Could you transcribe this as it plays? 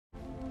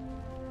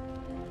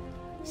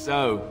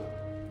So,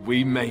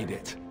 we made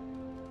it.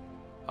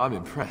 I'm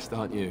impressed,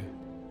 aren't you?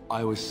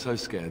 I was so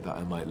scared that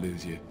I might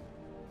lose you.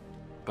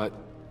 But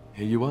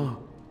here you are.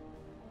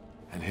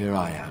 And here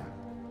I am.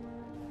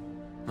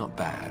 Not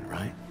bad,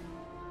 right?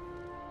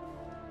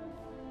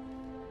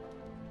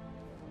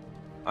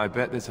 I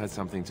bet this had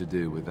something to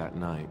do with that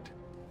night.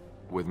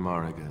 With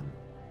Morrigan.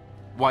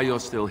 Why you're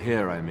still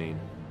here, I mean.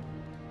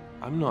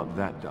 I'm not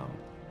that dumb.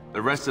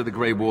 The rest of the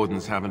Grey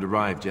Wardens haven't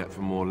arrived yet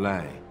from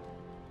Morlaix.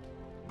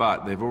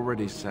 But they've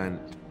already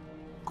sent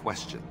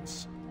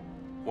questions.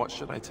 What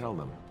should I tell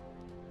them?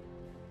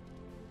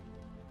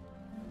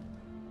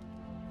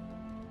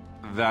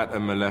 That a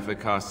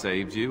Maleficar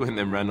saved you and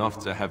then ran off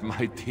to have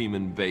my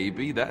demon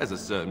baby? That has a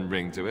certain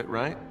ring to it,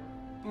 right?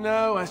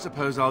 No, I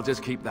suppose I'll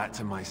just keep that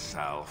to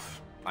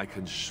myself. I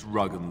can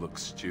shrug and look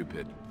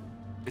stupid.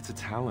 It's a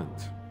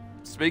talent.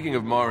 Speaking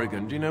of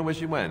Morrigan, do you know where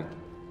she went?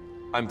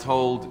 I'm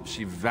told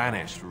she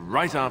vanished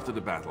right after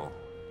the battle.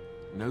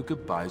 No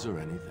goodbyes or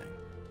anything.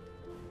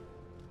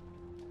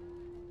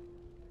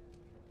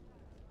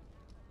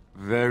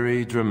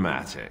 Very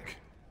dramatic.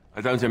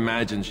 I don't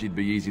imagine she'd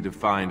be easy to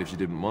find if she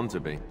didn't want to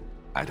be.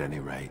 At any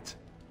rate,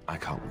 I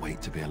can't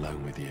wait to be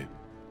alone with you.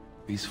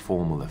 These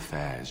formal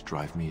affairs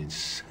drive me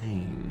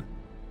insane.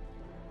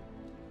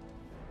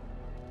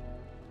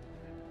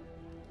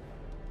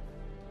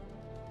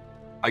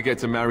 I get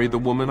to marry the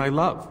woman I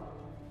love.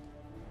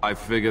 I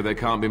figure there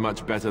can't be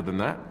much better than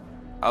that.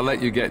 I'll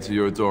let you get to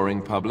your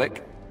adoring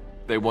public.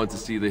 They want to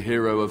see the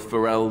hero of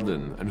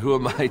Ferelden, and who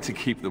am I to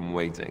keep them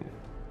waiting?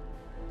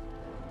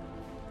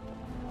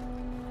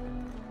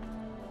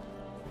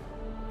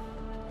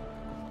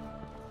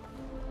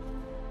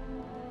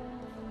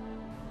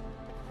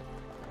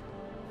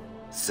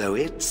 So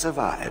it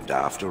survived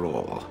after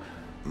all.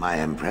 My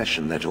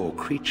impression that all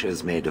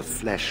creatures made of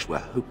flesh were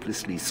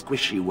hopelessly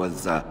squishy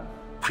was,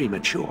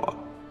 premature.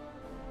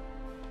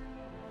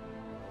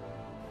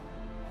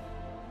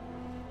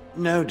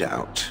 No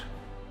doubt.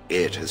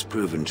 It has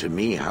proven to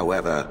me,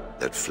 however,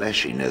 that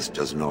fleshiness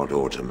does not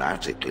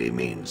automatically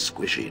mean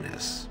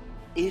squishiness.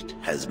 It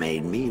has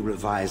made me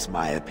revise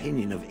my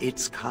opinion of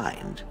its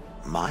kind,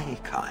 my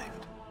kind.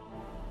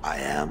 I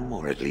am,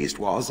 or at least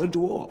was, a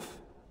dwarf.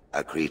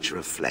 A creature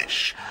of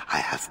flesh. I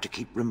have to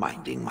keep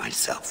reminding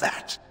myself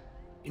that.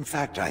 In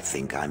fact, I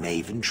think I may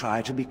even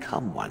try to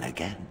become one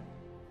again.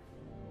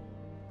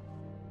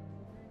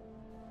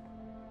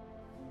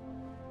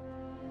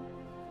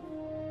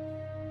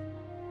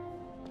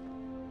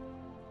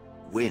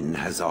 Wynne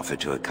has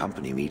offered to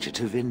accompany me to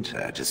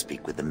Tevinter to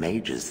speak with the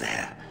mages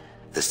there.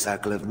 The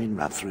Circle of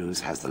Minrathous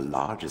has the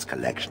largest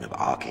collection of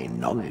arcane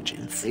knowledge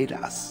in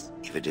Thedas.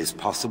 If it is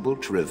possible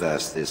to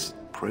reverse this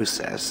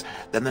process,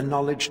 then the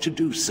knowledge to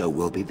do so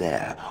will be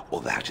there, or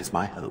that is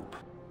my hope.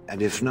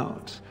 And if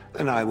not,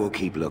 then I will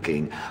keep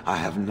looking. I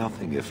have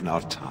nothing if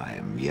not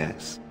time,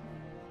 yes?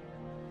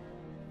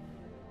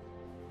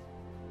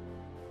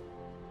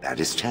 That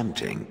is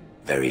tempting,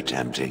 very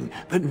tempting,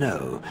 but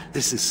no,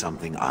 this is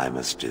something I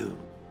must do.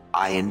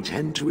 I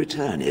intend to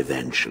return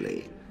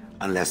eventually,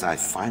 unless I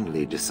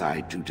finally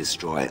decide to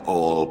destroy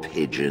all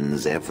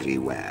pigeons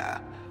everywhere.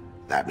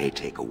 That may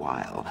take a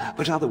while,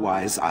 but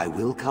otherwise I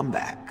will come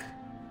back.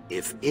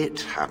 If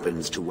it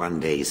happens to one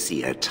day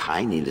see a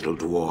tiny little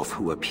dwarf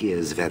who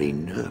appears very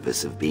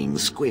nervous of being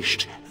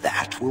squished,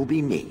 that will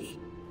be me.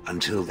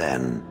 Until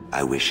then,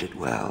 I wish it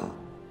well.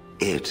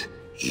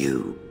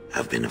 You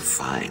have been a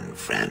fine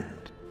friend.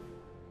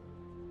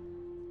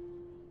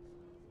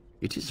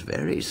 It is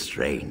very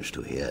strange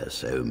to hear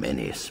so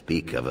many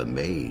speak of a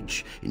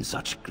mage in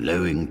such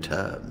glowing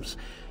terms.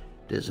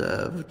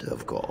 Deserved,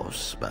 of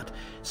course, but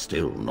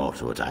still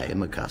not what I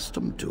am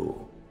accustomed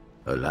to.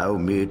 Allow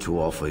me to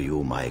offer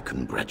you my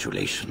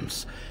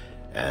congratulations,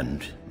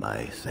 and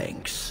my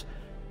thanks.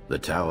 The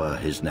tower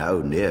is now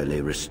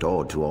nearly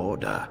restored to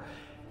order.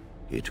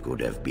 It could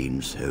have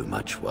been so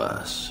much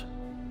worse.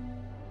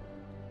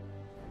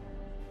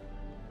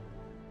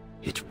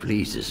 It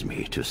pleases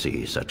me to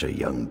see such a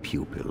young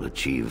pupil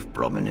achieve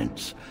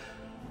prominence.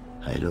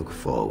 I look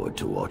forward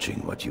to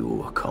watching what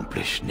you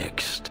accomplish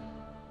next.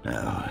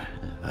 Now,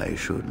 I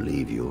should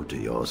leave you to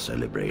your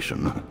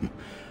celebration.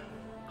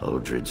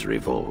 Uldred's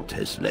revolt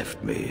has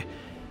left me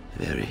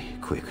very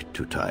quick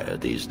to tire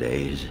these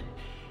days.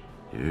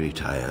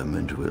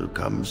 Retirement will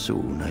come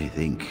soon, I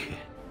think.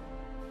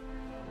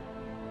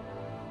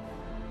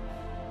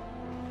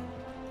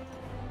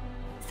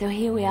 So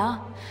here we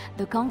are.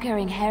 The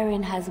conquering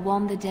heroine has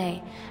won the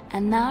day,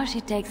 and now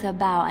she takes her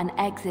bow and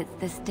exits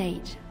the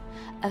stage.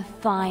 A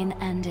fine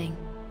ending.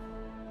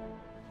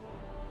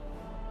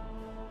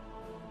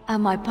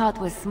 And my part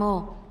was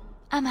small.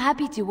 I'm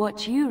happy to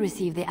watch you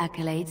receive the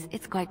accolades.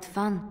 It's quite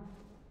fun.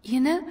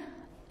 You know,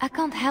 I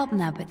can't help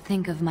now but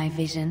think of my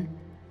vision.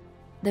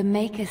 The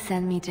Maker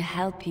sent me to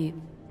help you,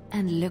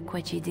 and look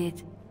what you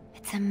did.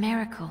 It's a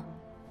miracle.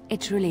 It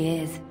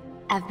truly is.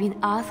 I've been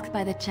asked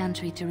by the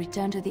Chantry to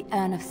return to the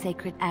Urn of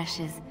Sacred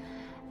Ashes.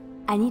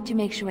 I need to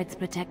make sure it's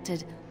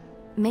protected.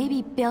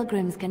 Maybe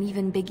pilgrims can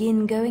even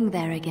begin going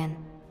there again.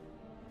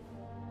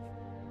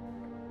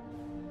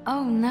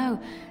 Oh no,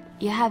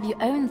 you have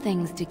your own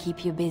things to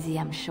keep you busy,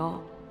 I'm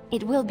sure.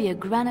 It will be a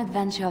grand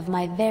adventure of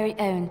my very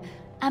own.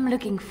 I'm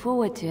looking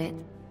forward to it.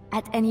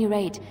 At any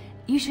rate,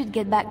 you should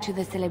get back to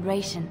the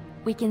celebration.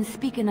 We can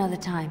speak another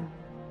time.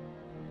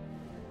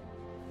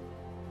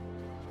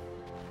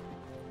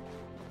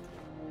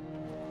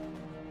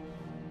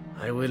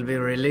 I will be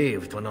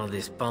relieved when all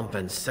this pomp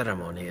and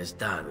ceremony is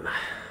done.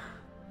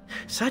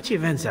 Such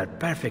events are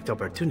perfect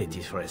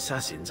opportunities for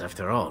assassins,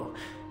 after all.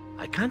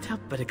 I can't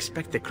help but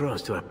expect the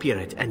crows to appear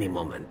at any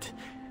moment,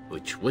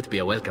 which would be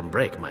a welcome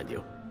break, mind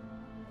you.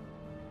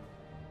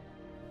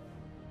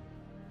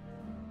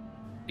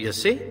 You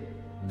see?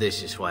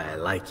 This is why I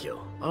like you.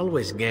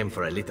 Always game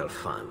for a little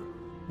fun.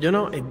 You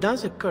know, it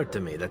does occur to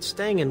me that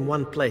staying in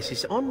one place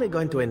is only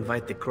going to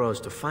invite the crows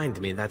to find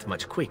me that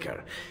much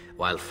quicker.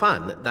 While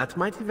fun, that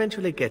might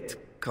eventually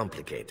get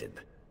complicated.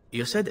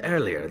 You said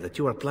earlier that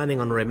you are planning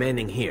on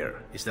remaining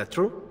here. Is that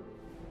true?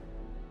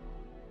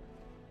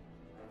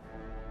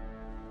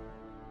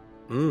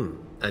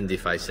 And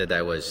if I said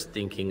I was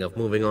thinking of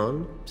moving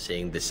on,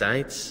 seeing the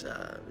sights,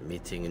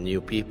 meeting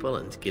new people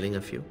and killing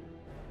a few?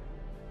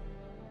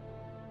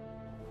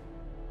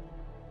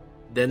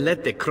 Then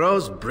let the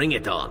crows bring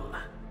it on.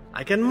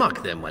 I can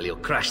mock them while you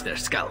crush their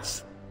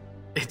skulls.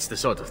 It's the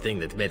sort of thing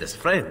that made us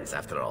friends,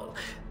 after all.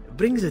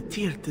 Brings a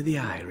tear to the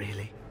eye,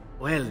 really.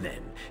 Well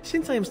then,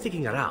 since I am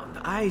sticking around,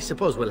 I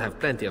suppose we'll have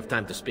plenty of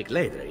time to speak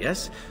later,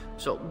 yes?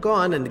 So go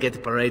on and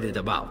get paraded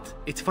about.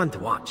 It's fun to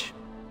watch.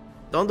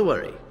 Don't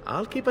worry,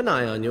 I'll keep an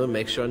eye on you and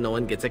make sure no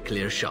one gets a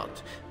clear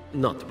shot.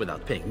 Not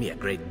without paying me a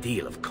great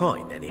deal of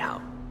coin,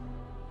 anyhow.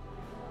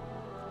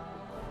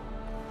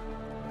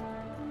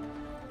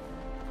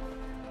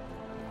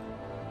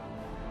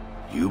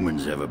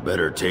 Humans have a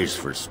better taste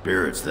for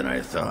spirits than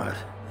I thought.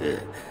 The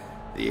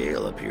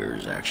ale up here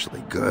is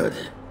actually good.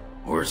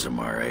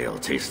 Orzammar ale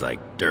tastes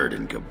like dirt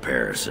in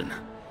comparison.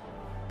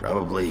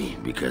 Probably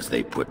because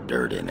they put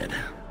dirt in it.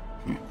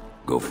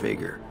 Go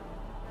figure.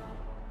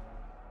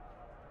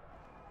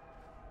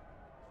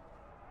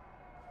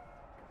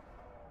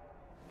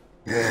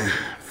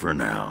 For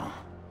now.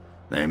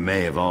 They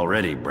may have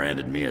already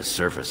branded me a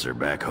surfacer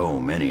back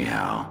home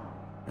anyhow.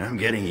 I'm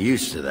getting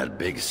used to that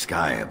big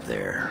sky up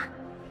there.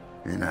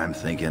 And I'm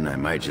thinking I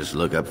might just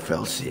look up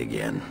Felsi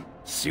again.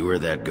 See where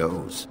that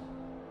goes.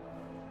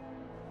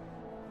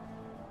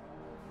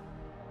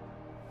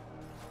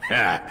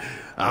 Ha!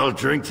 I'll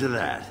drink to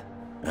that.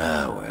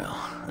 Ah,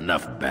 well,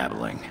 enough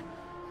babbling.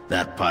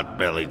 That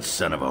pot-bellied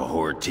son of a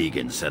whore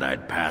Tegan said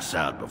I'd pass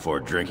out before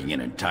drinking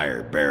an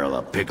entire barrel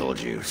of pickle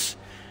juice.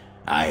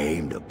 I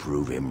aim to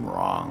prove him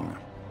wrong.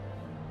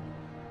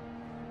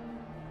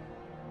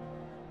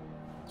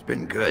 It's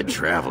been good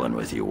traveling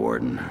with you,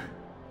 Warden.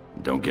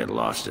 Don't get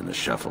lost in the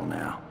shuffle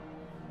now.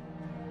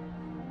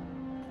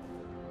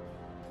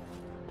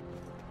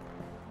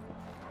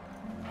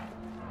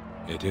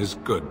 It is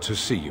good to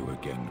see you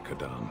again,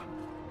 Kadan.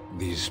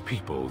 These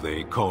people,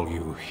 they call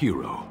you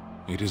hero.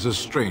 It is a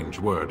strange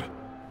word,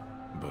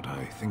 but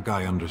I think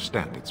I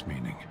understand its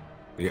meaning.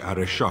 The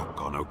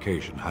Arishok on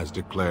occasion has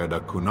declared a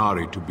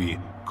Qunari to be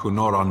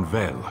Qunor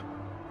Anvel,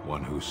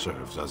 one who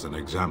serves as an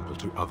example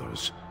to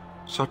others.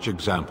 Such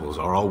examples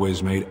are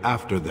always made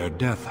after their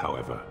death,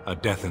 however, a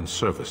death in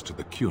service to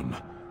the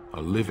Qun.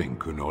 A living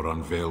Qunor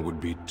Anvel would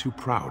be too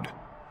proud.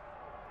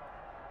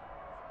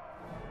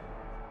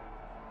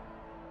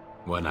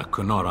 When a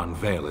Qunor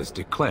Anvel is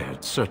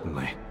declared,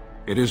 certainly.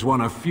 It is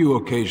one of few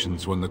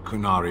occasions when the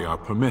Qunari are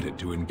permitted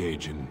to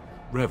engage in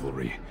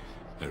revelry.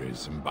 There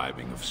is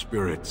imbibing of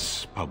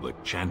spirits,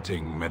 public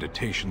chanting,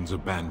 meditations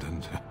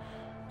abandoned.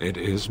 It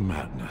is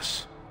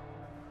madness.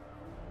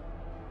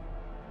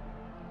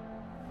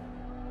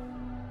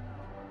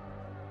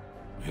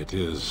 It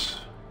is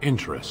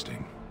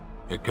interesting.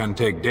 It can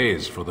take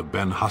days for the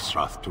Ben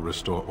Hasrath to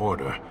restore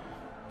order.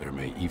 There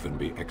may even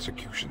be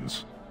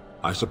executions.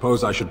 I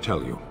suppose I should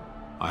tell you.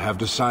 I have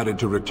decided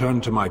to return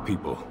to my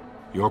people.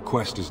 Your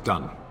quest is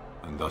done,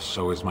 and thus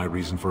so is my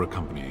reason for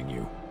accompanying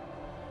you.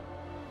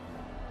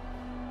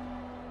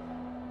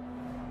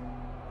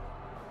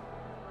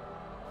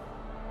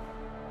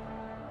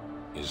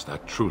 Is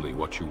that truly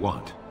what you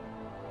want?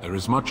 There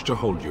is much to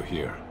hold you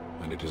here,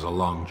 and it is a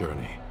long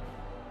journey.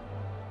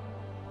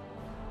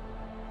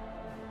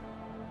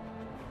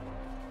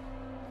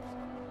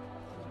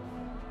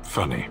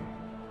 Funny.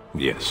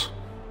 Yes.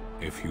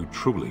 If you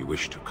truly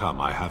wish to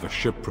come, I have a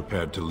ship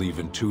prepared to leave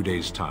in 2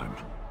 days' time.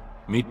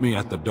 Meet me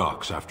at the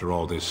docks after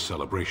all this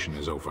celebration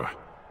is over.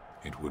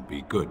 It would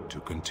be good to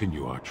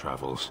continue our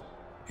travels.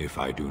 If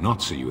I do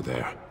not see you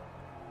there,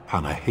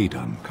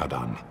 Panahaidan,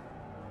 Kadan.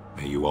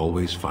 May you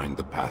always find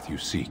the path you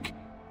seek.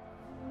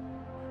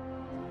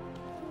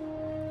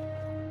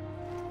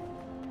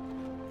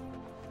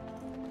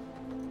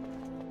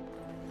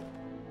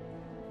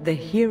 The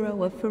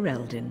hero of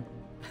Ferelden.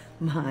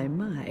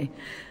 My.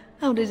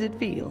 How does it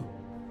feel?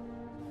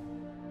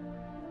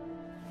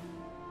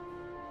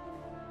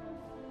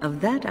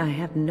 Of that I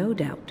have no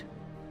doubt.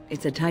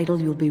 It's a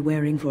title you'll be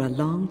wearing for a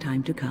long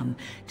time to come,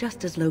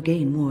 just as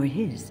Loghain wore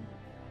his.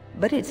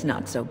 But it's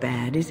not so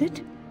bad, is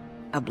it?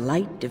 A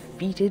blight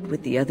defeated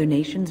with the other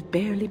nations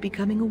barely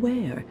becoming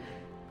aware.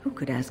 Who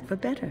could ask for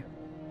better?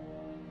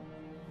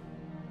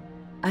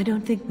 I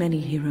don't think many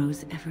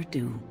heroes ever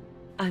do.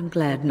 I'm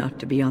glad not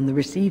to be on the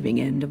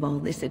receiving end of all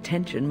this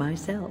attention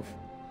myself.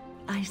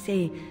 I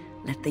say,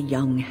 let the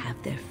young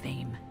have their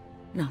fame.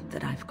 Not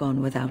that I've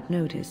gone without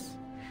notice.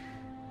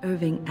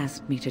 Irving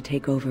asked me to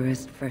take over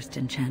as first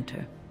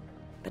enchanter,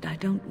 but I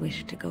don't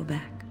wish to go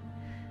back.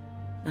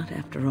 Not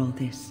after all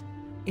this.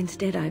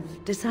 Instead,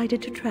 I've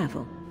decided to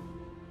travel.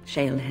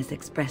 Shale has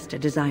expressed a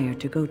desire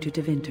to go to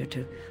Tevinter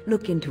to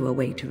look into a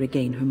way to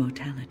regain her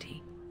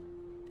mortality.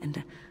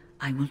 And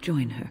I will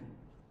join her.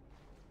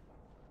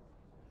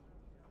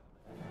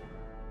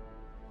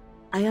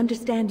 I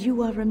understand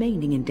you are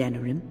remaining in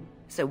Denerim,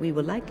 so we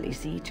will likely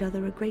see each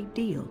other a great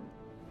deal.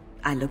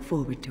 I look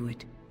forward to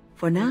it.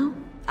 For now,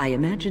 I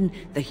imagine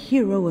the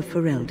hero of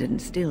Ferelden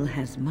still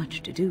has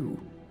much to do.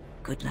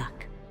 Good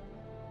luck.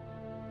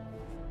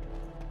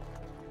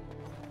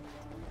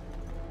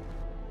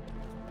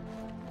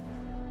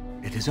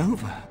 It is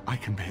over. I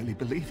can barely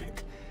believe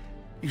it.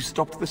 You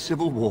stopped the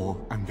Civil War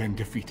and then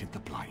defeated the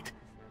Blight.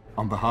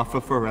 On behalf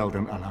of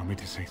Ferelden, allow me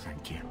to say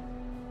thank you.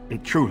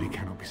 It truly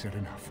cannot be said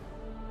enough.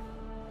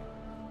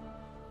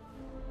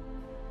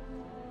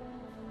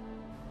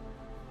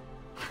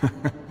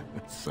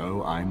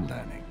 So I'm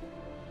learning.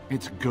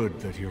 It's good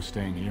that you're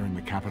staying here in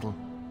the capital.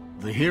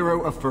 The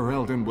hero of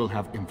Ferelden will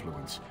have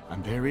influence,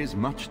 and there is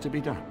much to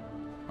be done.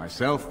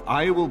 Myself,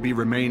 I will be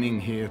remaining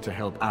here to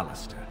help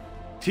Alistair.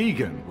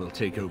 Tegan will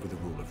take over the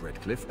rule of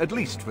Redcliffe, at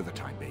least for the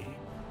time being.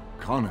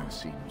 Connor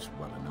seems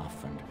well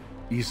enough, and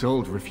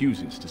Isolde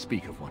refuses to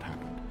speak of what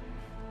happened.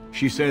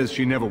 She says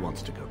she never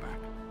wants to go back.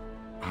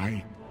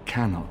 I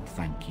cannot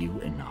thank you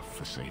enough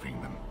for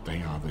saving them.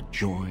 They are the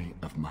joy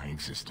of my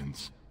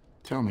existence.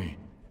 Tell me,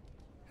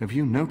 have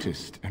you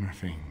noticed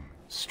anything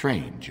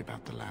strange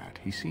about the lad?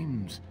 He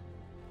seems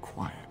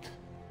quiet.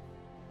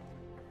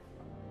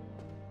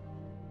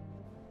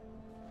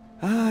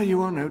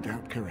 You are no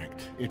doubt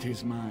correct. It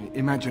is my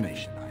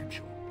imagination, I am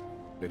sure.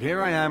 But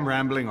here I am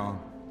rambling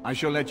on. I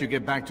shall let you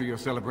get back to your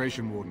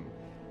celebration, Warden.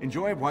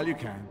 Enjoy it while you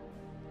can.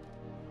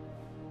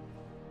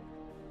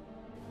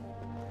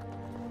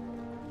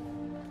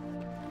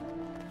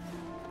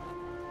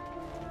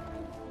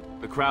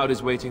 The crowd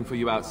is waiting for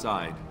you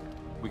outside.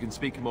 We can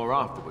speak more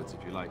afterwards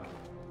if you like.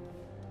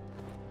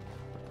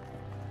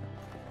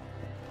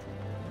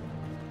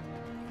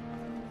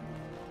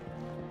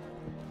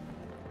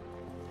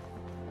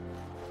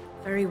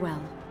 Very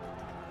well.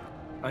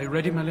 Are you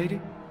ready, my lady?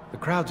 The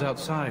crowds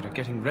outside are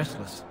getting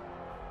restless.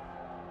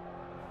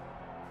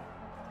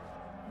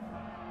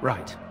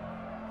 Right.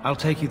 I'll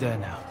take you there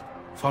now.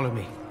 Follow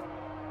me.